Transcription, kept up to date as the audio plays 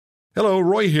Hello,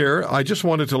 Roy here. I just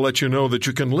wanted to let you know that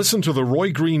you can listen to The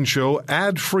Roy Green Show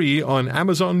ad-free on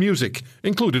Amazon Music,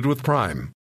 included with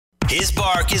Prime. His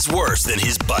bark is worse than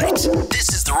his bite. This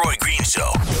is The Roy Green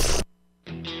Show.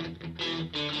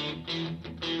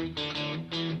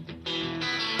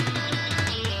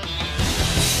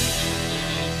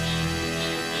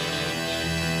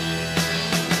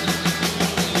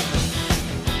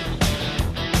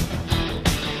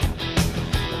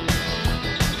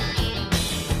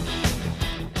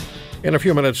 In a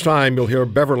few minutes' time, you'll hear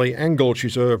Beverly Engel.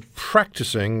 She's a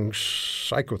practicing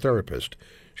psychotherapist.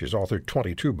 She's authored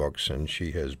 22 books, and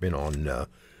she has been on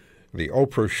The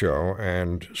Oprah Show,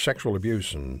 and sexual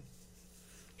abuse and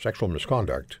sexual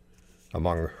misconduct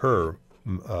among her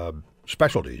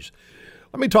specialties.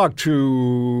 Let me talk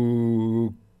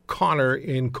to Connor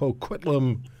in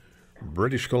Coquitlam,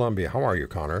 British Columbia. How are you,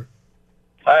 Connor?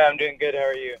 Hi, I'm doing good. How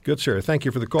are you? Good, sir. Thank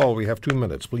you for the call. We have 2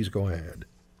 minutes. Please go ahead.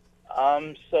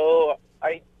 So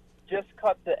I just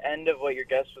caught the end of what your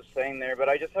guest was saying there, but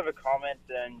I just have a comment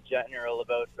in general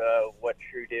about what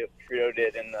Trudeau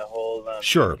did in the whole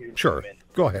Sure. movement.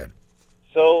 Go ahead.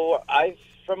 So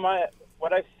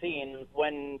what I've seen,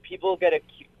 when people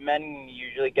men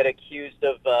usually get accused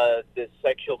of this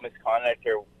sexual misconduct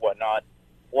or whatnot,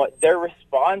 their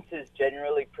response is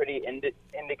generally pretty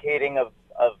indicating of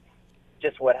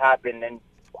just what happened. And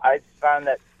I've found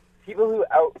that people who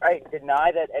outright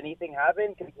deny that anything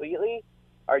happened completely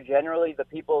are generally the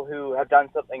people who have done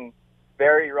something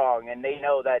very wrong, and they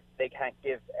know that they can't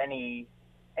give any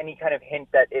kind of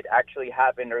hint that it actually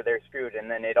happened or they're screwed, and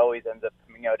then it always ends up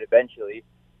coming out eventually.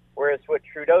 Whereas what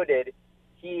Trudeau did,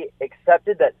 he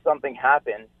accepted that something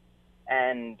happened,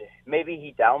 and maybe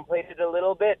he downplayed it a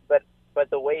little bit, but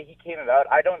the way he came about,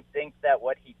 I don't think that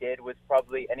what he did was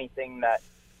probably anything that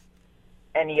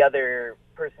any other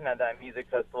person at that music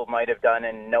festival might have done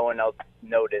and no one else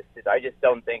noticed it. I just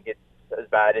don't think it's as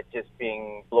bad. It's just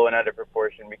being blown out of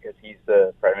proportion because he's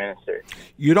the Prime Minister.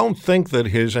 You don't think that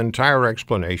his entire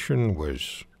explanation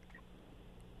was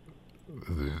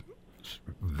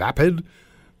vapid?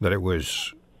 That it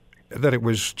was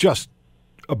just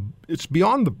it's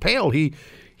beyond the pale. He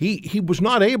was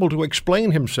not able to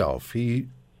explain himself. He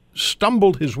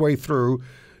stumbled his way through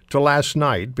to last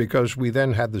night, because we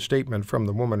then had the statement from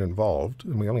the woman involved,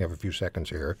 and we only have a few seconds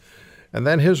here. And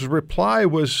then his reply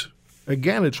was,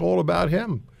 again, it's all about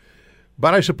him.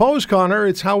 But I suppose, Connor,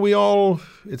 it's how we all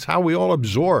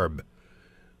absorb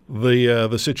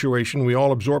the situation. We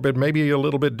all absorb it maybe a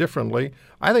little bit differently.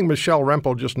 I think Michelle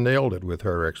Rempel just nailed it with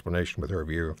her explanation, with her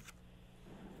view.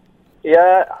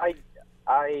 Yeah, I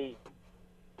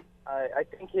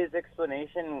think his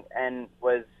explanation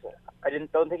I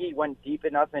don't think he went deep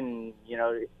enough in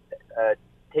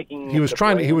taking. He was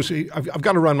trying to. I've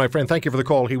got to run, my friend. Thank you for the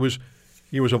call. He was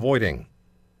avoiding.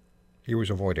 He was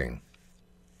avoiding,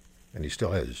 and he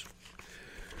still is.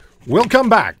 We'll come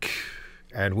back,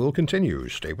 and we'll continue.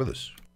 Stay with us.